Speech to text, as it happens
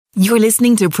You're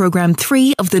listening to Programme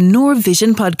 3 of the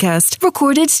Norvision podcast,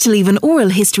 recorded to leave an oral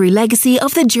history legacy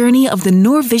of the journey of the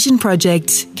Norvision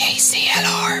project.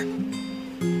 KCLR.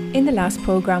 In the last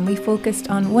programme, we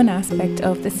focused on one aspect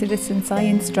of the citizen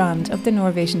science strand of the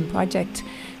Norvision project,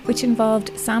 which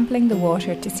involved sampling the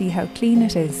water to see how clean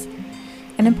it is.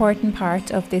 An important part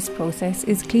of this process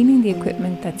is cleaning the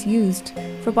equipment that's used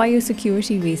for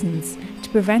biosecurity reasons to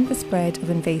prevent the spread of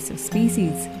invasive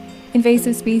species.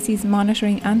 Invasive species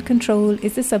monitoring and control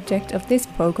is the subject of this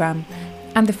programme,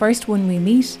 and the first one we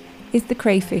meet is the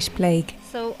crayfish plague.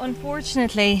 So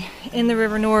unfortunately in the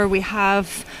River Nore we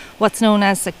have what's known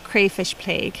as the crayfish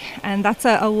plague, and that's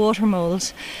a water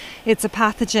mould. It's a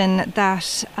pathogen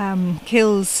that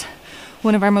kills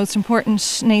one of our most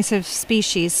important native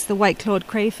species, the white-clawed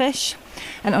crayfish.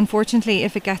 And unfortunately,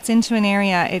 if it gets into an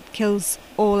area, it kills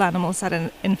all animals that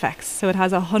it infects. So it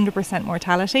has 100%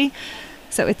 mortality.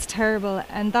 So it's terrible,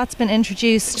 and that's been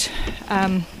introduced.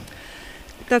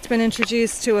 That's been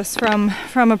introduced to us from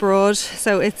abroad.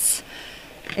 So it's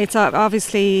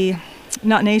obviously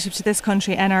not native to this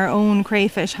country, and our own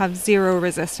crayfish have zero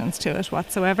resistance to it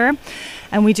whatsoever.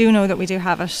 And we do know that we do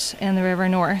have it in the River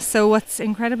Nore. So what's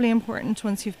incredibly important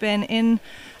once you've been in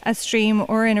a stream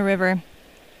or in a river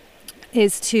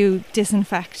is to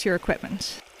disinfect your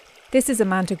equipment. This is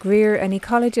Amanda Greer, an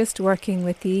ecologist working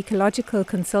with the ecological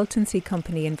consultancy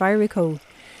company Envirico.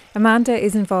 Amanda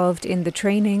is involved in the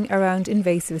training around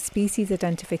invasive species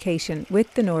identification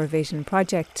with the Norvision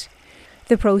project.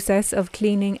 The process of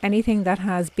cleaning anything that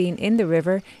has been in the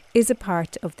river is a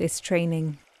part of this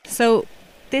training. So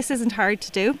this isn't hard to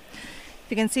do. If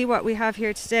you can see what we have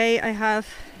here today, I have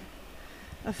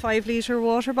a 5-litre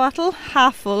water bottle,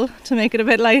 half full to make it a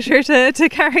bit lighter to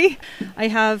carry. I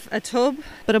have a tub,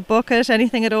 but a bucket,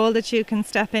 anything at all that you can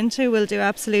step into will do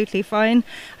absolutely fine.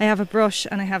 I have a brush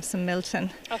and I have some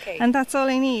Milton. Okay. And that's all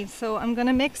I need. So I'm going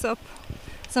to mix up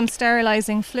some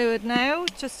sterilising fluid now.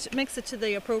 Just mix it to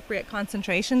the appropriate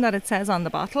concentration that it says on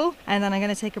the bottle. And then I'm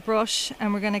going to take a brush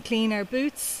and we're going to clean our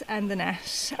boots and the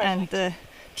net and the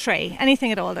tray,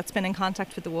 anything at all that's been in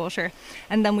contact with the water,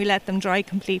 and then we let them dry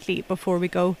completely before we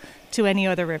go to any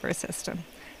other river system.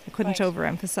 I couldn't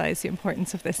overemphasize the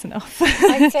importance of this enough.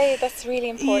 I'd say that's really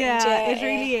important. Yeah, it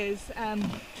really is.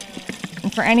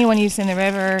 For anyone using the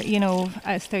river,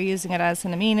 as they're using it as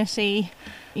an amenity,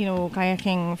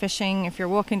 kayaking, fishing, if you're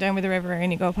walking down with the river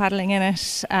and you go paddling in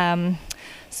it,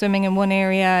 swimming in one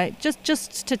area,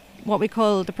 just to what we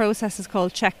call, the process is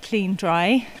called check, clean,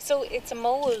 dry. So it's a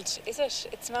mould, is it?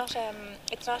 It's not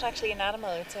actually an animal.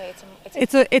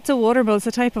 It's a water mould. It's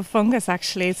a type of fungus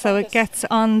actually. So it gets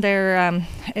on there.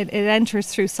 It enters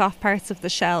through soft parts of the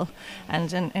shell,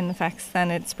 and in effects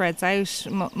then it spreads out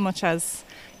much as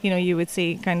you would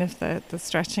see kind of the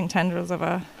stretching tendrils of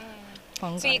a.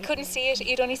 So you couldn't see it,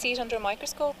 you'd only see it under a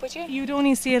microscope, would you? You'd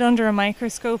only see it under a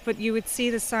microscope, but you would see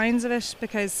the signs of it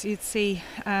because you'd see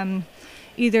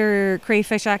either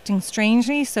crayfish acting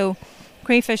strangely. So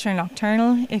crayfish are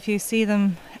nocturnal. If you see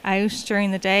them out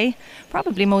during the day,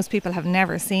 probably most people have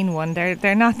never seen one.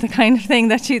 They're not the kind of thing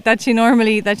that you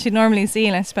normally see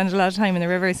unless you spend a lot of time in the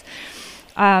rivers.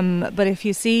 But if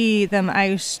you see them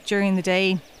out during the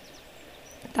day,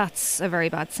 that's a very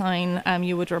bad sign.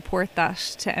 You would report that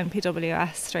to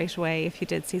NPWS straight away if you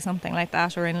did see something like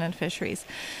that, or inland fisheries.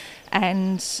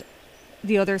 And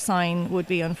the other sign would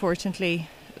be, unfortunately,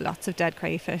 lots of dead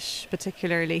crayfish,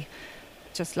 particularly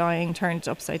just lying turned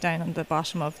upside down on the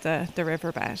bottom of the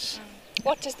riverbed.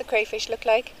 What does the crayfish look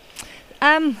like?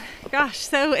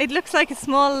 So it looks like a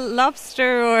small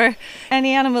lobster or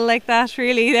any animal like that,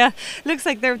 really. Yeah, looks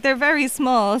like they're very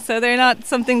small, so they're not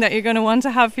something that you're going to want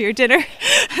to have for your dinner.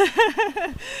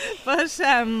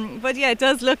 But yeah, it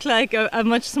does look like a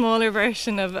much smaller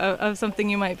version of something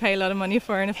you might pay a lot of money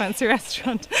for in a fancy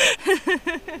restaurant.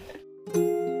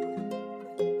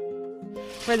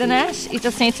 For the net, you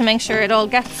just need to make sure it all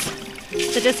gets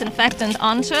the disinfectant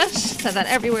onto it, so that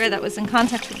everywhere that was in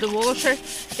contact with the water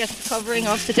gets the covering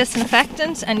of the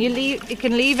disinfectant, and you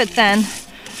can leave it then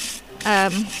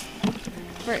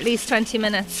for at least 20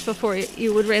 minutes before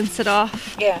you would rinse it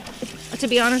off. Yeah. To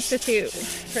be honest with you,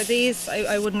 for these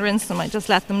I wouldn't rinse them. I just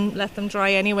let them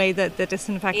dry anyway. The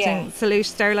disinfecting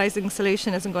sterilising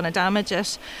solution isn't going to damage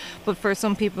it, but for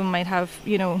some people might have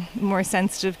more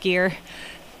sensitive gear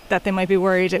that they might be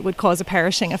worried it would cause a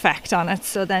perishing effect on it.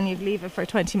 So then you leave it for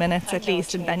 20 minutes at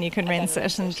least, and then you can rinse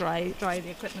it and dry the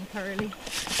equipment thoroughly.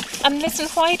 And listen,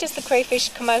 why does the crayfish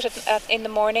come out in the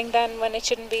morning then, when it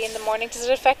shouldn't be in the morning? Does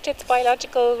it affect its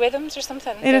biological rhythms or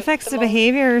something? It affects the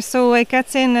behaviour. So it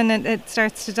gets in and it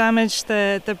starts to damage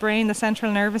the brain, the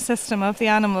central nervous system of the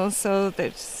animals, so they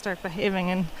start behaving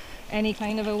in any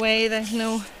kind of a way. There's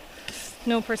no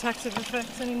protective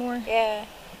effects anymore. Yeah.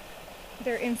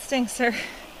 Their instincts are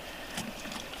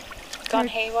gone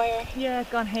haywire. Yeah,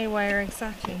 gone haywire,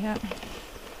 exactly, yeah.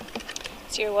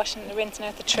 So you're rinsing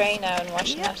out the tray now and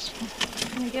washing it.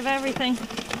 And you give everything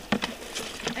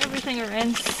a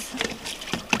rinse.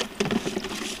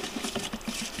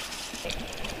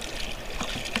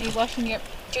 Are you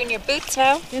doing your boots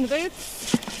now? Doing the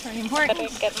boots, very important.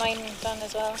 Better get mine done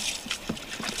as well.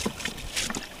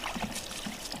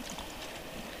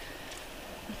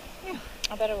 Yeah.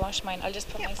 I better wash mine. I'll just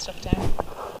put my stuff down.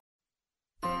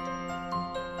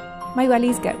 My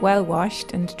wellies get well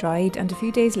washed and dried, and a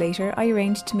few days later I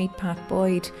arranged to meet Pat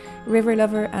Boyd, a river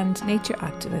lover and nature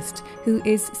activist who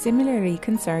is similarly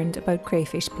concerned about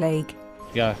crayfish plague.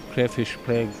 Yeah, crayfish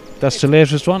plague. That's the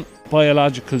latest one.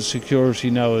 Biological security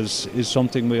now is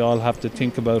something we all have to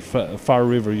think about for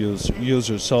river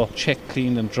users, so check,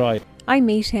 clean and dry. I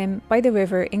meet him by the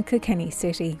river in Kilkenny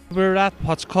City. We're at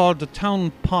what's called the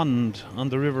Town Pond on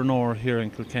the River Nore here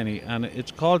in Kilkenny, and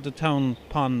it's called the Town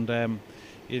Pond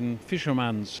in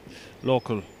fisherman's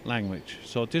local language.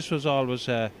 So this was always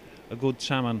a good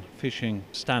salmon fishing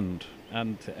stand.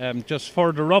 And just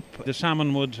further up, the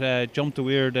salmon would jump the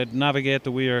weir, they'd navigate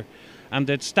the weir, and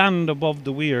they'd stand above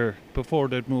the weir before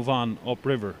they'd move on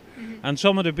upriver. Mm-hmm. And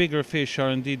some of the bigger fish, or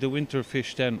indeed the winter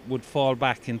fish then, would fall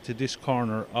back into this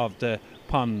corner of the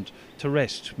pond to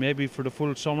rest, maybe for the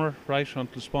full summer, right,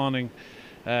 until spawning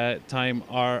time,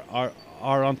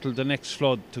 or until the next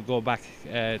flood to go back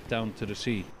down to the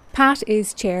sea. Pat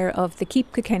is chair of the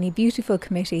Keep Kilkenny Beautiful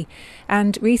Committee,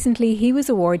 and recently he was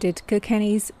awarded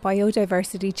Kilkenny's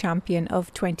Biodiversity Champion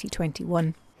of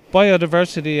 2021.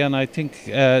 Biodiversity, and I think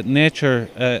nature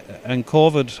and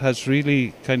COVID has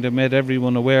really kind of made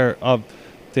everyone aware of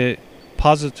the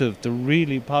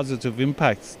really positive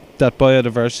impacts that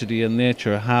biodiversity and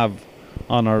nature have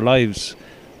on our lives.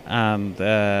 And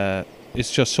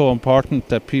it's just so important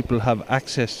that people have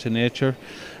access to nature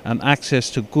and access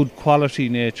to good quality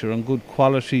nature and good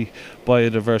quality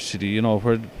biodiversity, you know,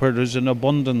 where there's an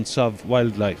abundance of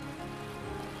wildlife.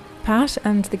 Pat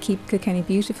and the Keep Kilkenny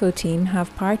Beautiful team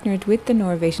have partnered with the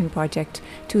Nore Vision project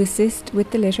to assist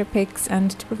with the litter picks and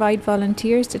to provide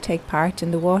volunteers to take part in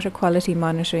the water quality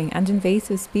monitoring and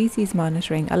invasive species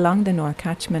monitoring along the Nore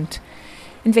catchment.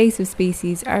 Invasive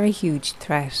species are a huge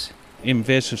threat.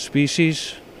 Invasive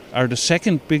species are the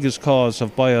second biggest cause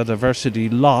of biodiversity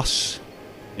loss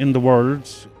in the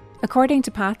world. According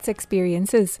to Pat's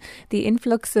experiences, the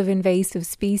influx of invasive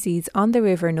species on the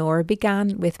River Nore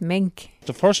began with mink.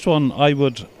 The first one I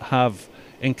would have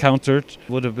encountered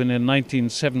would have been in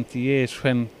 1978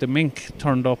 when the mink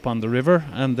turned up on the river,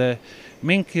 and the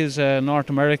mink is a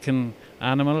North American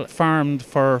animal farmed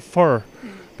for fur.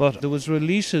 But there was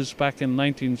releases back in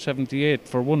 1978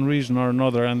 for one reason or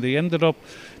another, and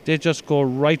they just go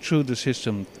right through the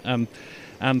system.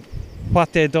 And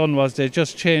what they done was they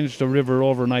just changed the river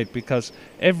overnight, because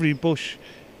every bush,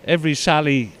 every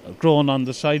sally grown on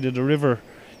the side of the river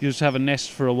used to have a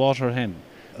nest for a water hen.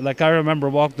 Like I remember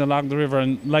walking along the river,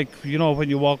 and like, you know, when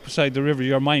you walk beside the river,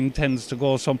 your mind tends to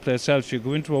go someplace else. You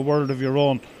go into a world of your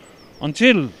own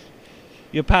until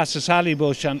you pass a sally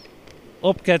bush and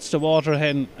up gets the water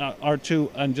hen or two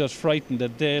and just frighten the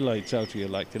daylights out of you,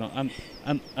 like, you know.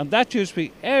 And that used to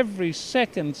be every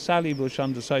second sally bush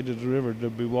on the side of the river,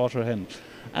 there'd be water hen.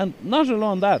 And not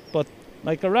alone that, but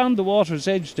like around the water's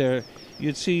edge there,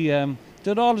 you'd see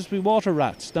there'd always be water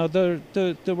rats. Now they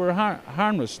were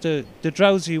harmless, the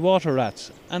drowsy water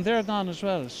rats, and they're gone as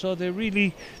well. So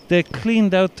they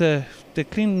cleaned out the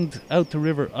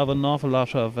river of an awful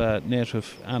lot of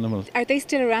native animals. Are they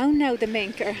still around now, the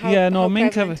mink? Or how, yeah, no,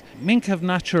 mink prevalent? have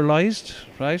naturalised,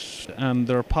 right, and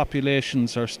their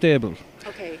populations are stable.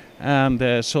 Okay.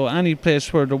 And so any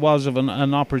place where there was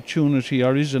an opportunity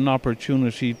or is an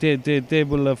opportunity, they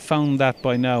will have found that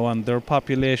by now, and their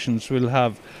populations will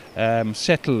have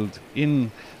settled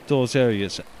in those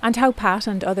areas. And how Pat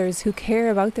and others who care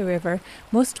about the river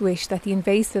must wish that the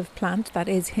invasive plant that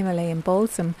is Himalayan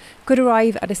balsam could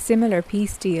arrive at a similar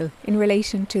peace deal in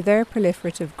relation to their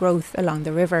proliferative growth along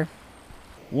the river.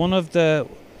 One of the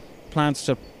plants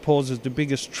that poses the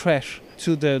biggest threat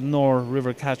to the Nore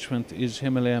River catchment is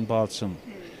Himalayan balsam,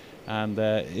 and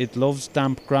it loves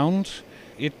damp ground.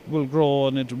 It will grow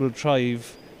and it will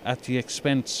thrive at the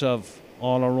expense of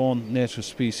all our own native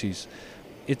species.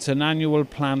 It's an annual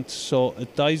plant, so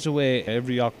it dies away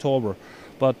every October,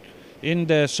 but in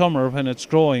the summer when it's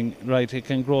growing, right, it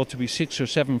can grow to be 6 or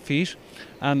 7 feet,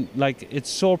 and like it's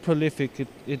so prolific,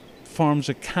 it forms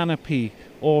a canopy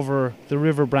over the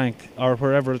riverbank or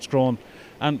wherever it's grown.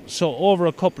 And so over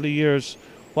a couple of years,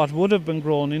 what would have been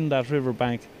grown in that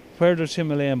riverbank, where there's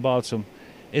Himalayan balsam,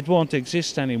 it won't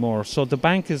exist anymore. So the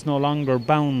bank is no longer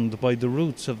bound by the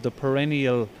roots of the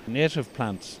perennial native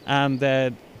plants. And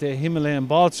the Himalayan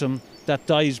balsam that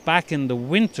dies back in the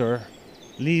winter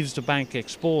leaves the bank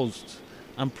exposed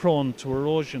and prone to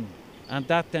erosion. And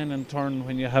that then in turn,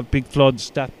 when you have big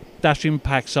floods, that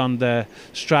impacts on the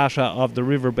strata of the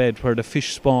riverbed where the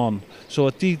fish spawn. So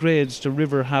it degrades the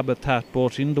river habitat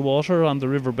both in the water on the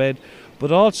riverbed,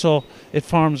 but also it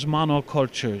forms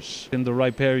monocultures in the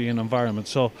riparian environment.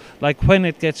 So like when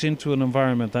it gets into an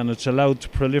environment and it's allowed to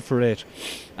proliferate,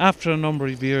 after a number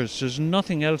of years, there's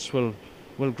nothing else will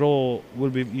grow,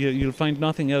 you'll find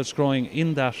nothing else growing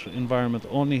in that environment,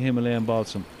 only Himalayan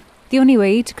balsam. The only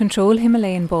way to control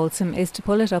Himalayan balsam is to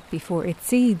pull it up before it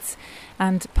seeds,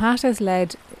 and Pat has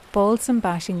led balsam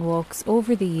bashing walks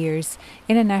over the years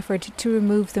in an effort to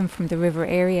remove them from the river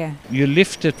area. You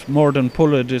lift it more than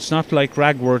pull it. It's not like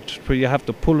ragwort where you have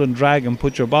to pull and drag and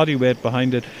put your body weight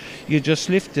behind it. You just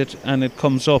lift it and it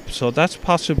comes up. So that's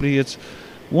possibly it's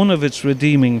one of its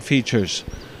redeeming features.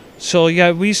 So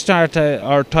yeah, we start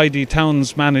our Tidy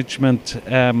Towns management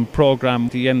programme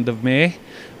at the end of May,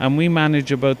 and we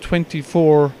manage about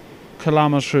 24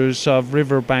 kilometres of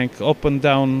riverbank up and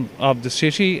down of the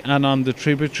city and on the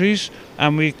tributaries,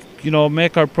 and we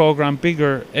make our programme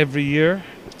bigger every year.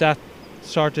 That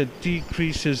sort of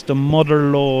decreases the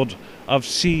mother load of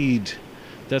seed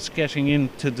that's getting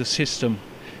into the system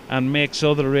and makes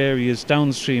other areas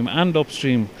downstream and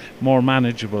upstream more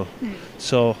manageable.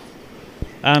 So,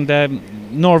 and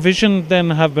Norvision then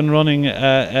have been running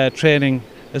training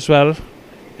as well,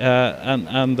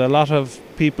 and a lot of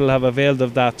people have availed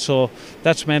of that. So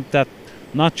that's meant that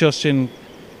not just in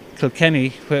Kilkenny,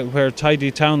 where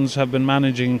Tidy Towns have been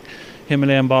managing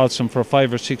Himalayan balsam for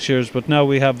 5 or 6 years, but now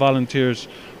we have volunteers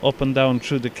up and down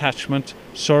through the catchment,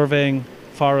 surveying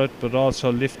for it, but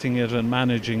also lifting it and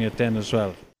managing it then as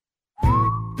well.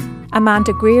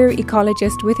 Amanda Greer,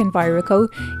 ecologist with Enviroco,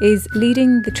 is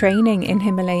leading the training in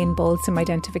Himalayan balsam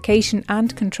identification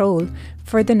and control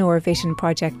for the Norvision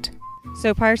project.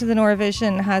 So part of the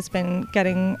Norvision has been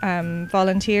getting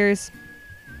volunteers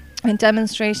and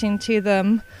demonstrating to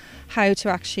them how to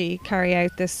actually carry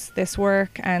out this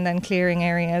work, and then clearing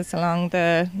areas along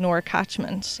the Nor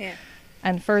catchment. Yeah.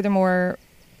 And furthermore,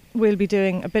 we'll be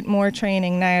doing a bit more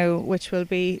training now, which will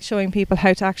be showing people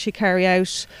how to actually carry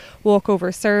out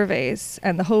walkover surveys.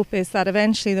 And the hope is that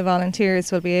eventually the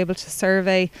volunteers will be able to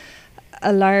survey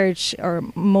a large, or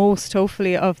most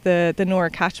hopefully, of the Nor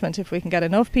catchment if we can get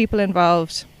enough people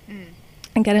involved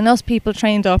and get enough people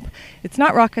trained up. It's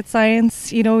not rocket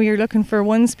science, you're looking for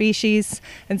one species.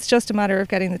 It's just a matter of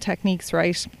getting the techniques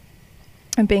right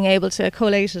and being able to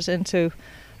collate it into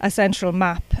a central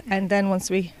map. And then once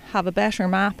we have a better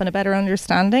map and a better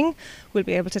understanding, we'll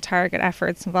be able to target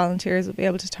efforts, and volunteers will be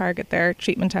able to target their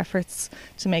treatment efforts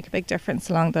to make a big difference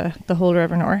along the whole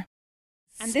River Nor.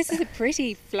 And this is a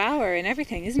pretty flower and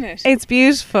everything, isn't it? It's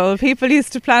beautiful. People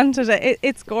used to plant it.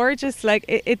 It's gorgeous. Like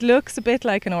it looks a bit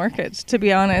like an orchid, to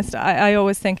be honest. I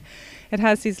always think it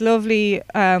has these lovely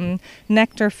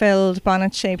nectar-filled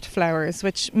bonnet-shaped flowers,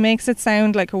 which makes it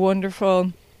sound like a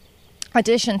wonderful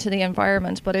addition to the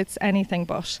environment, but it's anything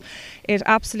but. It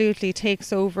absolutely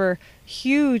takes over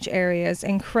huge areas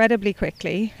incredibly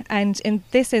quickly, and in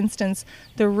this instance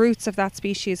the roots of that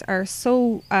species are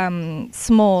so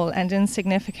small and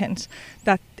insignificant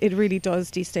that it really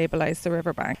does destabilise the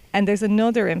riverbank. And there's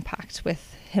another impact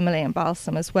with Himalayan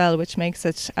balsam as well, which makes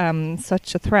it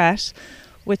such a threat,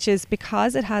 which is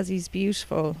because it has these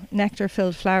beautiful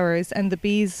nectar-filled flowers and the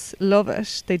bees love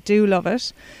it. They do love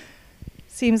it.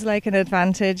 Seems like an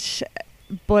advantage,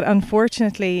 but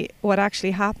unfortunately what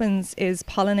actually happens is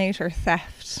pollinator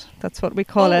theft. That's what we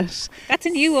call it. That's a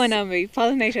new one on me,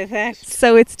 pollinator theft.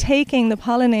 So it's taking the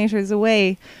pollinators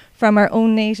away from our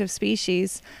own native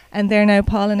species, and they're now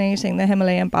pollinating the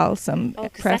Himalayan balsam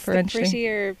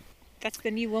preferentially. That's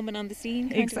the new woman on the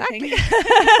scene. Exactly.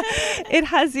 It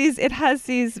has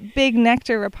these big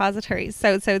nectar repositories.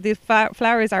 So the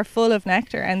flowers are full of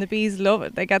nectar, and the bees love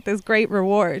it. They get this great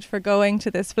reward for going to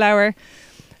this flower.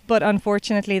 But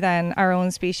unfortunately then our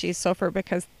own species suffer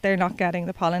because they're not getting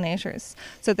the pollinators.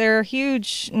 So there are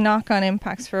huge knock-on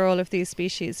impacts for all of these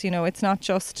species. It's not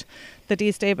just the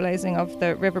destabilising of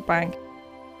the riverbank.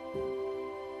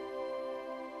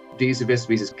 These invasive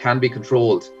species can be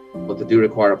controlled, but they do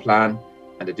require a plan,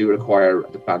 and they do require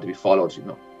the plan to be followed,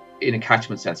 in a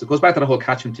catchment sense. It goes back to the whole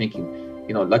catchment thinking,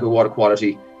 like with water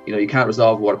quality, you can't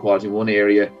resolve water quality in one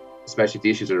area, especially if the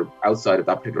issues are outside of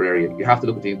that particular area. You have to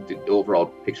look at the overall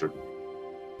picture.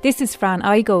 This is Fran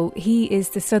Igo. He is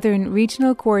the Southern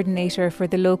Regional Coordinator for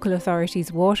the Local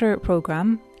Authority's Water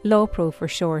Programme, LawPro for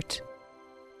short.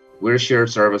 We're a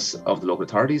shared service of the local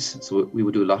authorities, so we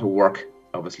would do a lot of work,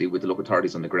 obviously, with the local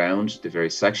authorities on the ground, the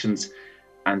various sections,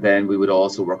 and then we would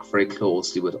also work very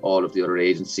closely with all of the other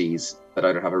agencies that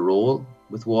either have a role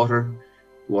with water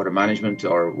management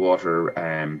or water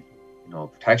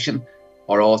protection,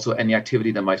 or also any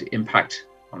activity that might impact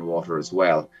on water as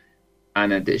well.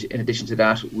 And in addition to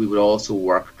that, we would also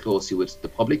work closely with the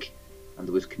public and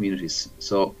with communities.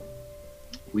 So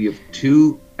we have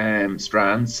two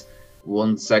strands.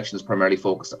 One section is primarily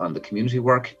focused on the community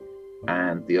work,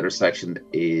 and the other section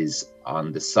is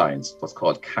on the science, what's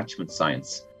called catchment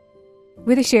science.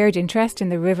 With a shared interest in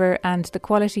the river and the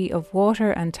quality of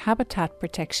water and habitat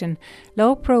protection,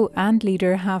 LawPro and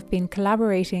Leader have been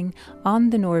collaborating on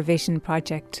the Nor Vision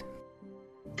project.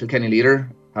 Kilkenny Leader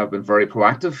have been very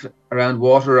proactive around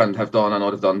water and have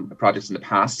done projects in the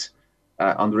past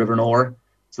on the River Nor.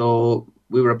 So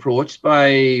we were approached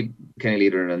by Kilkenny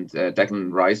Leader and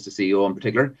Declan Rice, the CEO in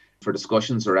particular, for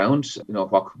discussions around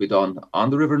what could be done on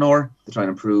the River Nor to try and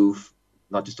improve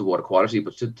not just the water quality,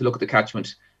 but to look at the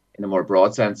catchment in a more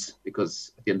broad sense,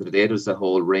 because at the end of the day, there's a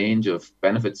whole range of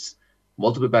benefits,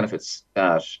 multiple benefits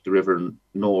that the River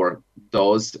Nor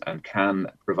does and can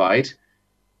provide.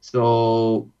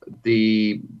 So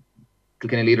the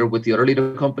Kilkenny Leader with the other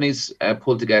Leader companies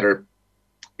pulled together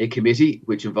a committee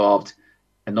which involved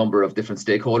a number of different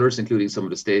stakeholders, including some of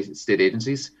the state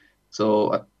agencies.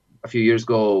 So a few years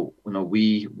ago,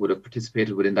 we would have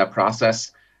participated within that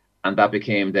process, and that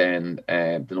became then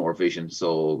the Nor Vision.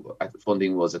 So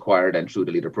funding was acquired and through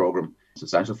the Leader programme,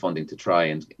 substantial funding to try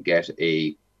and get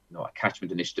a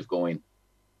catchment initiative going.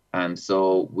 And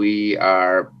so we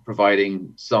are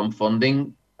providing some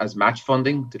funding as match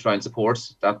funding to try and support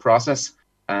that process.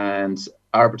 And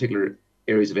our particular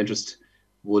areas of interest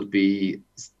would be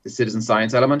the citizen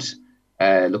science element,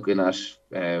 looking at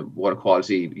water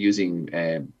quality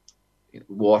using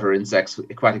water, insects,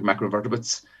 aquatic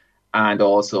macroinvertebrates, and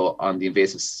also on the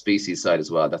invasive species side as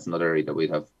well. That's another area that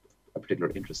we'd have a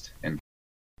particular interest in.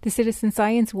 The Citizen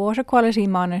Science Water Quality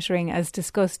Monitoring, as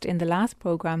discussed in the last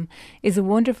programme, is a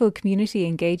wonderful community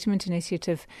engagement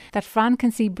initiative that Fran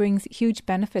can see brings huge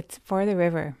benefits for the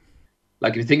river.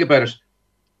 Like if you think about it,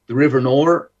 the River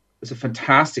Nor is a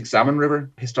fantastic salmon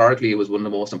river. Historically, it was one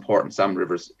of the most important salmon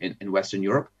rivers in Western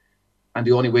Europe. And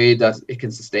the only way that it can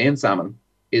sustain salmon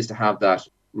is to have that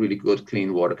really good,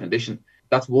 clean water condition.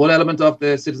 That's one element of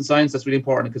the citizen science that's really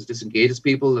important because it just engages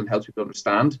people and helps people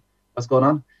understand what's going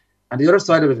on. And the other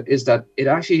side of it is that it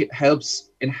actually helps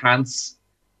enhance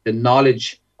the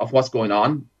knowledge of what's going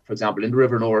on, for example, in the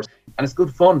River Nor. And it's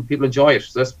good fun. People enjoy it.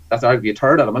 So that's arguably a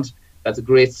third element. That's a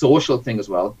great social thing as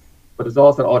well. But there's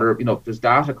also other, there's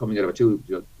data coming out of it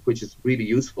too, which is really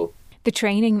useful. The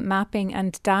training, mapping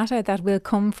and data that will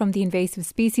come from the invasive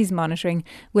species monitoring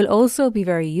will also be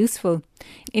very useful.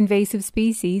 Invasive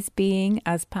species being,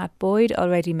 as Pat Boyd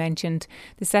already mentioned,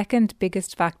 the second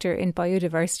biggest factor in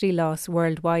biodiversity loss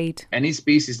worldwide. Any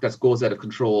species that goes out of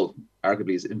control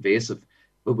arguably is invasive.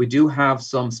 But we do have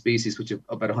some species which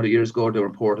about 100 years ago, they were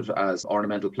imported as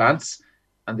ornamental plants,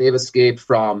 and they've escaped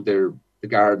from the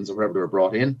gardens or wherever they were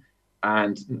brought in.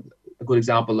 And a good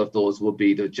example of those would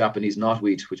be the Japanese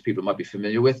knotweed, which people might be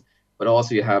familiar with. But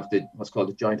also you have what's called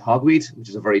the giant hogweed, which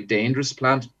is a very dangerous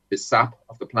plant. The sap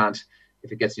of the plant,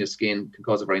 if it gets in your skin, can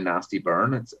cause a very nasty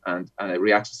burn. And it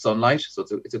reacts to sunlight. So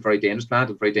it's a very dangerous plant.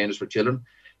 It's very dangerous for children.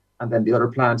 And then the other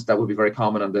plant that would be very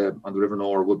common on the River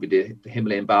Nor would be the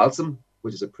Himalayan balsam,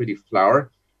 which is a pretty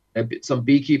flower. Some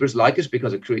beekeepers like it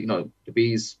because it creates, the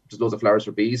bees, there's loads of flowers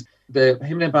for bees. The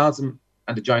Himalayan balsam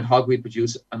and the giant hogweed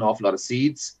produce an awful lot of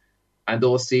seeds. And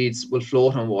those seeds will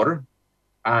float on water,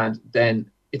 and then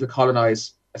it'll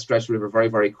colonize a stretch river very,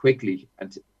 very quickly.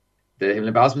 And the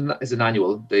Himalayan balsam is an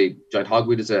annual. The giant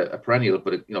hogweed is a perennial,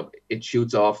 but it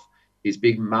shoots off these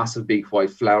big, massive, big white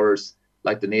flowers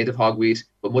like the native hogweed,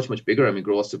 but much, much bigger.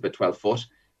 Grows to about 12 foot.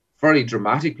 Very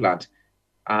dramatic plant,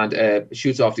 and it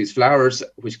shoots off these flowers,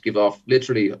 which give off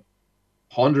literally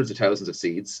hundreds of thousands of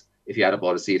seeds if you add up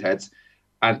all the seed heads,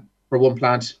 and for one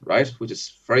plant, right, which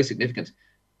is very significant.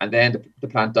 And then the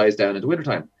plant dies down in the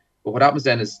wintertime. But what happens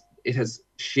then is it has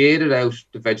shaded out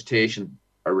the vegetation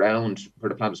around where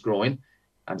the plant was growing.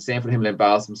 And the same for the Himalayan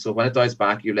balsam. So when it dies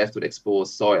back, you're left with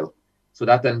exposed soil. So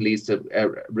that then leads to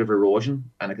river erosion,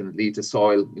 and it can lead to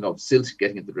soil, silt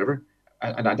getting into the river.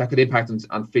 And that could impact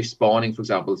on fish spawning, for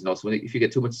example. So if you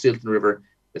get too much silt in the river,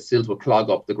 the silt will clog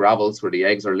up the gravels where the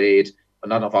eggs are laid, and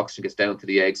not enough oxygen gets down to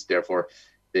the eggs. Therefore,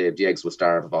 the eggs will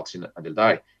starve of oxygen and they'll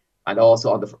die. And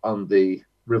also on the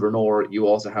River Nore, you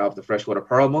also have the freshwater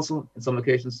pearl mussel in some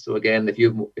locations. So again, if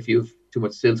you have too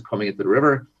much silt coming into the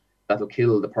river, that'll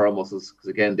kill the pearl mussels, because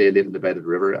again, they live in the bed of the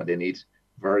river and they need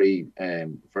very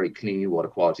clean water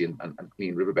quality and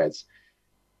clean riverbeds.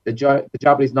 The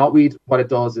Japanese knotweed, what it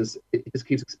does is it just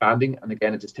keeps expanding, and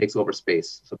again, it just takes over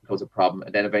space, so it becomes a problem.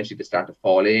 And then eventually they start to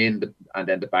fall in, and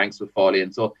then the banks would fall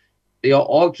in. So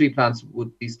all tree plants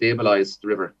would destabilize the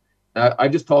river. Now, I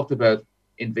just talked about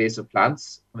invasive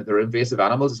plants. I mean, there are invasive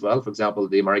animals as well. For example,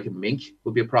 the American mink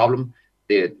would be a problem.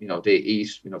 They eat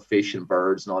fish and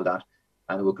birds and all that,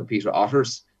 and it will compete with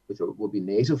otters, which would be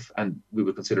native and we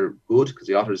would consider good because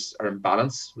the otters are in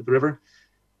balance with the river.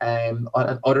 And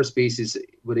other species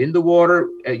within the water,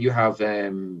 you have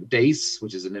dace,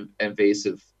 which is an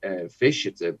invasive fish.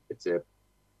 It's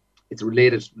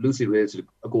loosely related to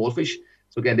a goldfish.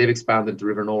 So again, they've expanded to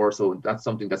River Nore, so that's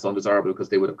something that's undesirable because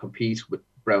they would have compete with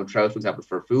brown trout, for example,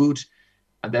 for food.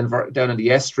 And then down in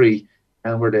the estuary,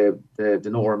 and where the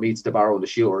Nore meets the Barrow and the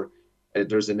Suir,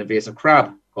 there's an invasive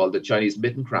crab called the Chinese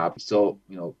mitten crab. So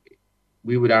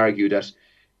we would argue that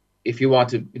if you want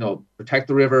to protect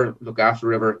the river, look after the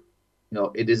river,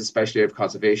 it is a special area of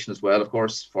conservation as well, of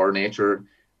course, for nature.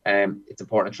 It's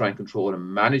important to try and control and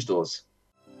manage those.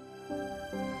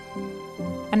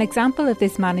 An example of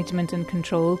this management and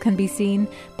control can be seen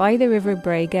by the River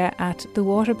Brega at the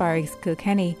Water Barracks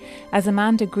Kilkenny, as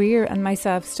Amanda Greer and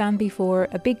myself stand before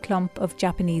a big clump of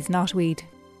Japanese knotweed.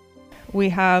 We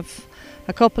have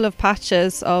a couple of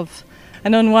patches of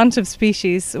an unwanted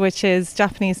species, which is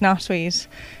Japanese knotweed.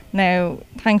 Now,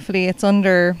 thankfully, it's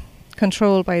under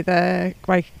control by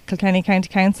Kilkenny County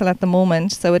Council at the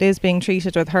moment, so it is being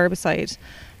treated with herbicide.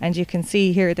 And you can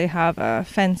see here they have a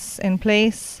fence in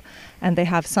place, and they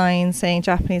have signs saying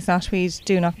Japanese knotweed,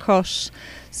 do not cut.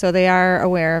 So they are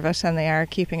aware of it and they are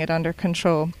keeping it under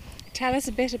control. Tell us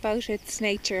a bit about its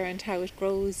nature and how it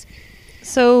grows.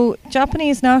 So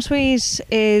Japanese knotweed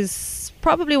is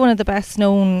probably one of the best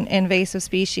known invasive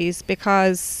species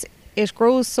because it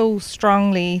grows so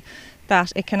strongly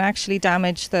that it can actually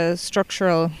damage the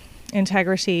structural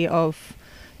integrity of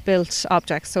built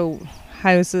objects. So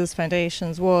houses,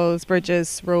 foundations, walls,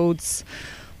 bridges, roads,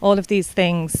 all of these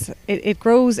things. It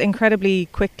grows incredibly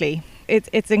quickly.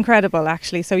 It's incredible,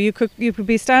 actually. So you could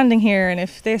be standing here, and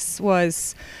if this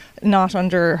was not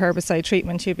under herbicide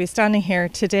treatment, you'd be standing here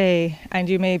today and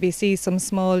you maybe see some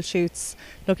small shoots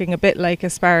looking a bit like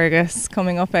asparagus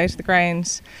coming up out of the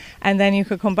ground, and then you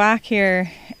could come back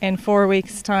here in 4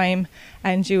 weeks' time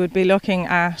and you would be looking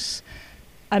at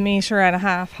 1.5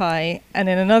 meters high, and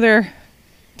in another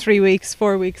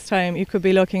 4 weeks time you could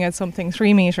be looking at something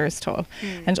 3 meters tall.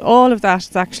 And all of that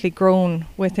is actually grown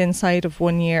within inside of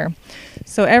 1 year.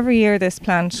 So every year this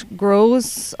plant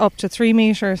grows up to 3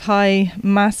 meters high,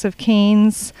 massive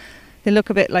canes. They look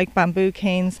a bit like bamboo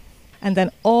canes, and then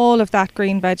all of that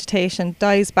green vegetation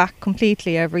dies back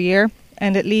completely every year,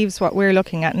 and it leaves what we're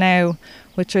looking at now,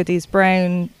 which are these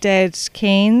brown dead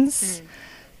canes.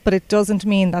 But it doesn't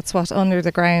mean that's what under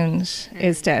the ground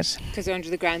is dead. Because under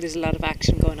the ground there's a lot of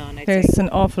action going on, There's an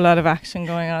awful lot of action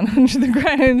going on under the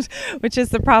ground, which is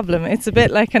the problem. It's a bit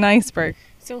like an iceberg.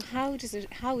 So how is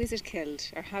it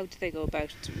killed, or how do they go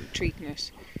about treating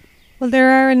it? Well, there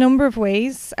are a number of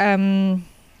ways.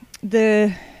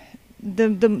 The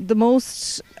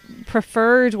most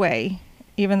preferred way,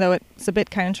 even though it's a bit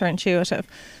counterintuitive,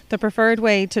 the preferred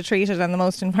way to treat it and the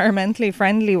most environmentally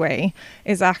friendly way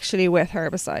is actually with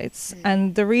herbicides.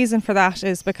 And the reason for that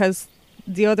is because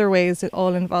the other ways it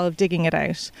all involve digging it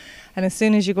out. And as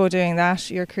soon as you go doing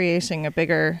that, you're creating a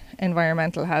bigger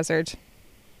environmental hazard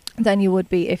than you would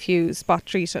be if you spot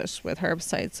treat it with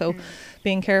herbicides. So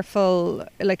being careful,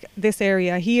 like this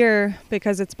area here,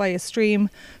 because it's by a stream,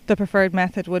 the preferred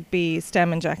method would be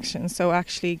stem injection. So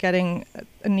actually getting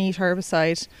a neat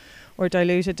herbicide, or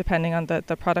diluted depending on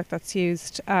the product that's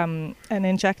used, and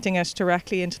injecting it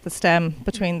directly into the stem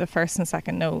between the first and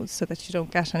second nodes, so that you don't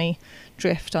get any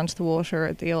drift onto the water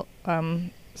or the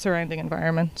surrounding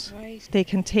environment. Right. They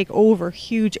can take over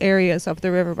huge areas of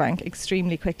the riverbank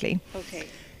extremely quickly. Okay.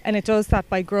 And it does that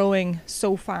by growing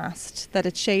so fast that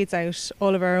it shades out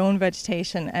all of our own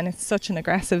vegetation, and it's such an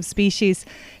aggressive species.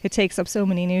 It takes up so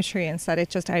many nutrients that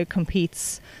it just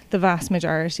outcompetes the vast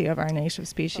majority of our native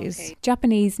species. Okay.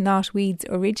 Japanese knotweed's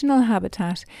original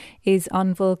habitat is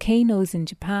on volcanoes in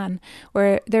Japan,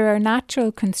 where there are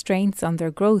natural constraints on their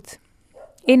growth.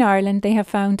 In Ireland, they have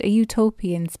found a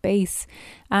utopian space,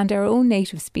 and our own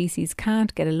native species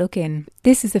can't get a look in.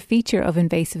 This is a feature of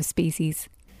invasive species.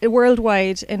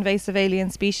 Worldwide, invasive alien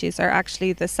species are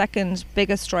actually the second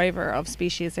biggest driver of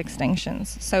species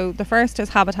extinctions. So the first is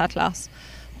habitat loss,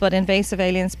 but invasive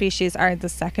alien species are the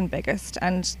second biggest,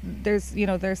 and that's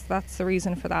the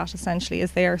reason for that, essentially,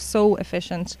 is they are so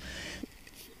efficient.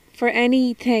 For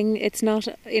anything, it's not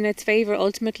in its favour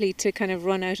ultimately to kind of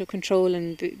run out of control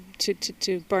and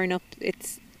to burn up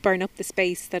the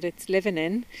space that it's living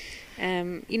in.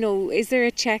 Is there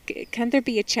a check? Can there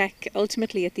be a check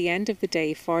ultimately at the end of the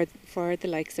day for the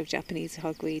likes of Japanese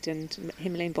hogweed and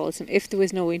Himalayan balsam if there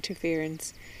was no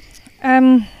interference?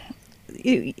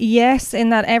 Yes, in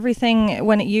that everything,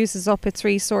 when it uses up its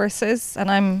resources, and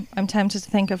I'm tempted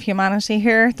to think of humanity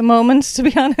here at the moment, to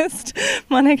be honest,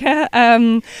 Monica.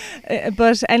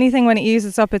 But anything when it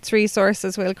uses up its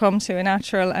resources will come to a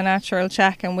natural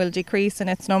check and will decrease in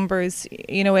its numbers.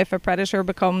 If a predator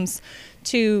becomes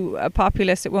too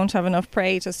populous, it won't have enough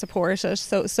prey to support it.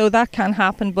 So that can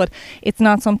happen, but it's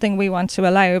not something we want to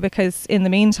allow, because in the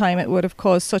meantime it would have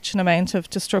caused such an amount of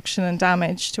destruction and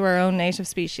damage to our own native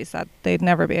species that they'd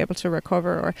never be able to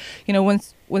recover. Or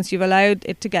once you've allowed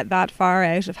it to get that far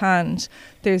out of hand,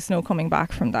 there's no coming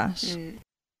back from that.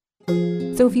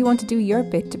 So if you want to do your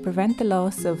bit to prevent the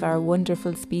loss of our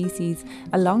wonderful species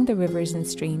along the rivers and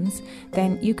streams,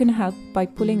 then you can help by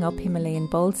pulling up Himalayan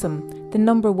balsam, the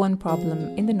number one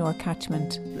problem in the Nore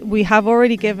catchment. We have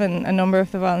already given a number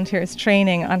of the volunteers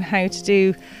training on how to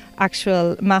do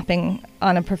actual mapping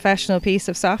on a professional piece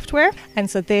of software, and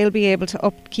so they'll be able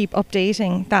to keep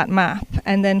updating that map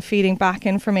and then feeding back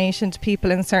information to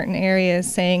people in certain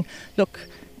areas saying, look,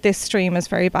 this stream is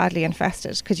very badly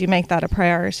infested. Could you make that a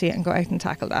priority and go out and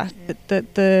tackle that?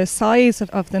 The size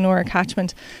of the Nore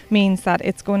catchment means that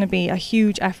it's going to be a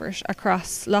huge effort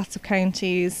across lots of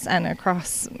counties and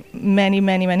across many,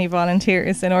 many, many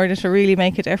volunteers in order to really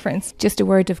make a difference. Just a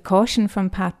word of caution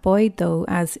from Pat Boyd though,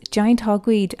 as giant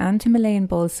hogweed and Himalayan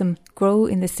balsam grow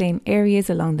in the same areas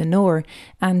along the Nore,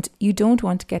 and you don't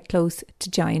want to get close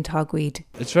to giant hogweed.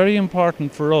 It's very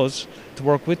important for us to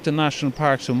work with the National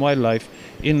Parks and Wildlife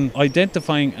in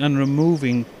identifying and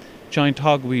removing giant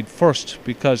hogweed first,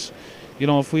 because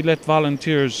if we let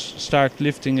volunteers start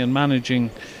lifting and managing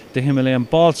the Himalayan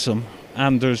balsam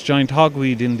and there's giant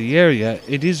hogweed in the area,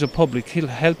 it is a public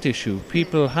health issue.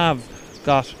 People have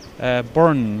got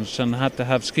burns and had to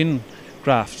have skin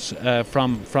grafts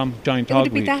from giant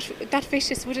hogweed. Would it be that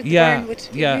vicious? Would it? Yeah, the burn would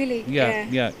really?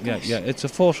 Yeah. It's a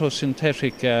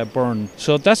photosynthetic burn.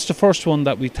 So that's the first one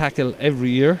that we tackle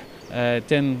every year.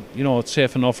 Then it's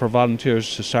safe enough for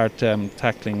volunteers to start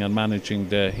tackling and managing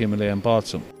the Himalayan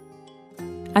balsam.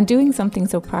 And doing something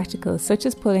so practical, such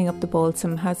as pulling up the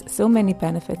balsam, has so many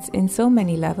benefits in so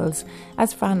many levels,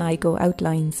 as Fran Igo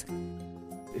outlines.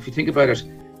 If you think about it,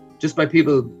 just by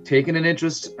people taking an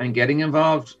interest and getting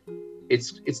involved,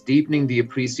 it's deepening the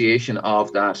appreciation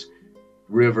of that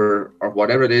river or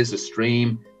whatever it is, a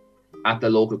stream, at the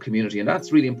local community. And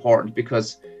that's really important,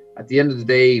 because at the end of the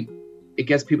day, it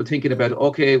gets people thinking about,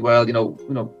 okay, well,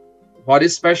 what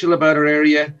is special about our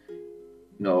area?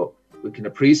 We can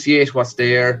appreciate what's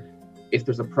there. If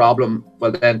there's a problem,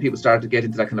 well, then people start to get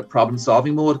into that kind of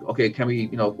problem-solving mode. Okay, can we,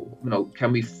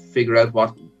 can we figure out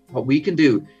what we can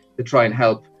do to try and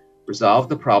help resolve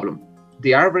the problem?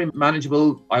 They are very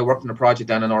manageable. I worked on a project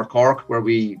down in North Cork where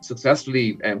we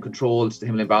successfully controlled the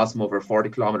Himalayan balsam over a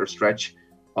 40-kilometre stretch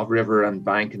of river and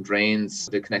bank and drains,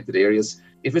 the connected areas.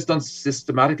 If it's done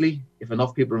systematically, if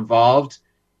enough people are involved,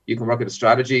 you can work out a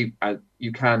strategy and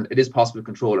it is possible to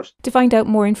control it. To find out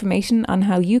more information on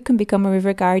how you can become a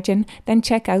river guardian, then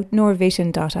check out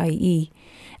norevision.ie.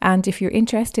 And if you're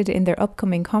interested in their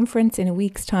upcoming conference in a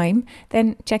week's time,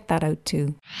 then check that out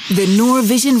too. The Nore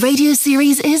Vision radio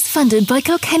series is funded by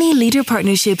Kilkenny Leader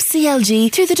Partnership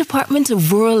CLG through the Department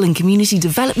of Rural and Community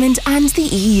Development and the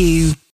EU.